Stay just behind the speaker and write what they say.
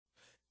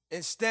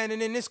And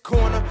standing in this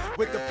corner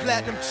with the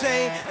platinum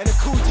chain and the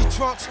Coogee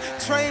trunks,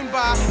 trained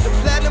by the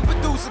platinum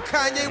producer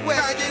KANYE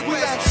West. We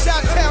got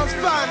Chi-Town's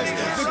finest,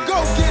 the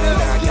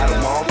go-getters. I got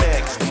them all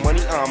mad, cause the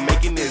money I'm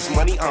making is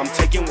money I'm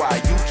taking while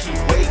you keep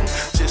waiting.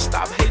 Just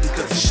stop hating,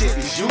 cause the shit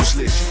is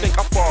useless. You think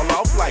I fall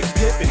off like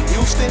Pip in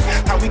Houston?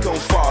 How we gon'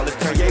 fall if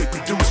Kanye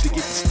produced it?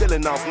 Get the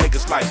stealing off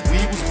niggas like we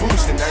was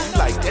boosting. Now you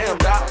like, damn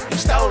dog, you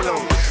stole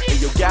on me.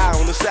 And your guy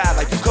on the side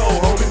like you cold,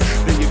 homie.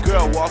 Then your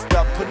girl walked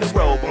up, putting the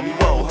robe on me,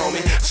 whoa,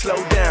 homie. Slow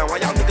down, why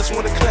y'all niggas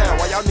wanna clown?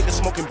 Why y'all niggas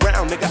smoking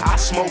brown, nigga? I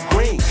smoke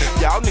green.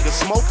 Y'all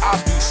niggas smoke, I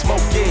be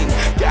smoking.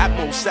 Got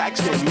more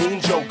sacks than Mean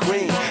Joe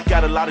Green.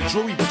 Got a lot of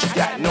jewelry, but you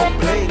got no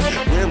bling.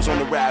 Rims on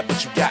the ride, but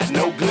you got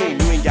no gleam.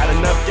 You ain't got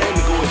enough game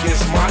to go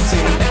against my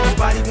team.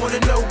 Everybody wanna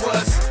know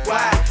us,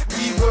 why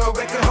we world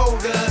record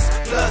holders.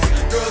 Plus,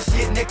 girls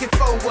get naked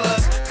for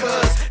us,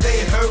 cause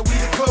they heard we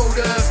the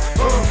coders.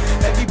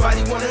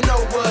 Everybody wanna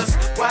know us,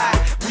 why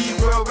we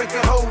world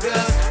record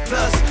holders.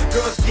 Plus,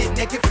 girls get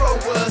naked for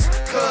us,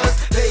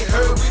 cause they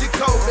heard we the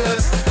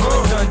coders.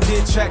 I done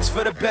did tracks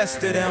for the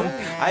best of them.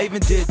 I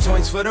even did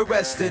joints for the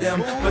rest of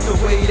them. But the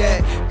way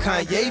that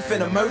Kanye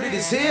finna murder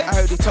this here, I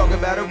heard they talking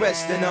about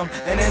arresting them.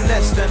 And in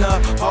less than a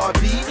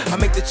heartbeat, I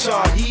make the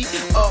chart heat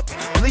up.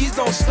 Please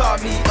don't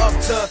start me up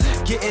to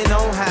getting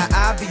on how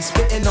I be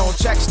spitting on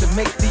tracks to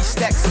make these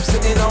stacks I'm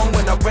sitting on.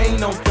 When I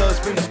rain on thugs,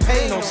 bring the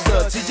pain on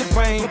slugs. Hit your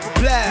brain,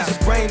 blast your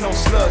brain on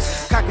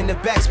slugs. Cocking the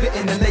back,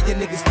 spitting and lay your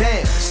niggas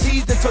down.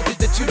 Seized and told you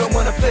that you don't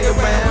wanna play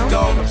around.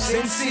 Dog, I'm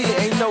sincere,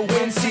 ain't no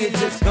wins here.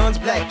 Just guns,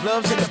 black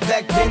gloves, and the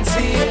black Benz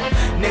here.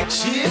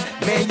 Next year,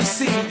 man, you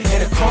see me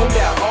in a chromed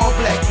out, all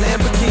black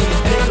Lamborghini.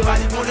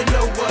 Everybody wanna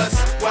know us,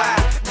 why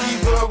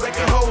we world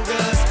record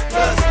holders.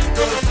 Plus,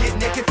 girls get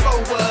naked for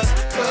us,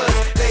 cause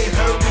they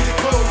heard we the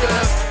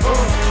coders.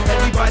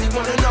 Everybody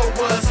wanna know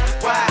us,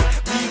 why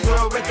we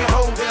world record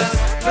holders.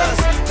 Plus,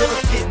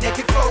 girls get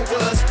naked for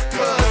us,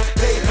 cause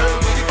they heard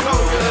we the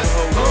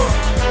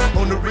coders.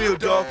 On the real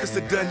dog, it's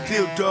a done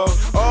deal, dog.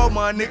 All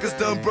my niggas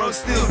done broke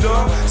still,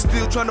 dog.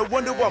 Still tryna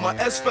wonder why my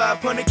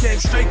S500 came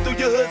straight through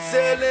your hood,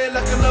 sailing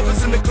like a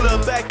lovers in the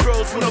club. Back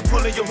roads when I'm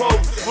pulling your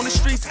hoes. On the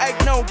streets,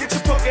 act known, get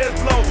your punk ass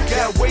blown.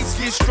 Got weights,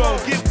 get strong,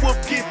 get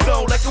whooped, get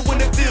thrown like a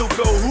winning field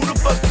goal. Who the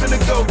fuck finna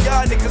go?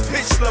 Y'all niggas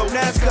pitch slow.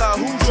 NASCAR,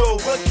 who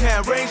drove? What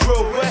kind? Range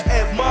Rover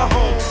at my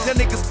home. Y'all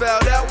niggas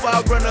fouled out while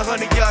I run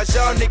 100 yards.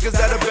 Y'all niggas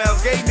out of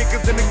bounds. Gay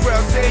niggas in the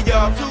crowd say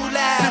y'all too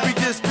loud.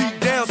 Serious beat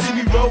down, see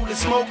me rollin',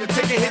 smoking,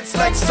 taking hits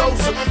like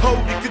Sosa.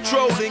 Holding,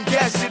 controlling,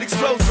 gas shit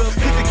explosive.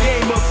 Hit the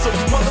game up so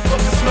you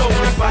motherfuckers know.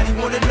 Everybody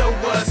wanna know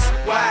us,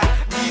 why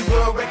we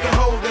world record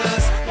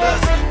holders.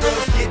 Plus,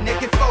 girls get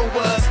naked for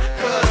us,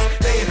 cause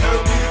they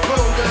heard we the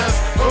coders.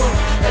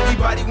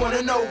 Everybody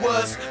wanna know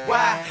us,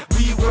 why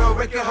we world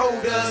record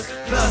holders.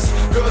 Plus,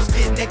 girls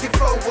get naked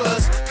for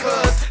us,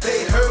 cause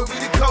they heard we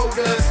the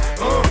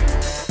coders.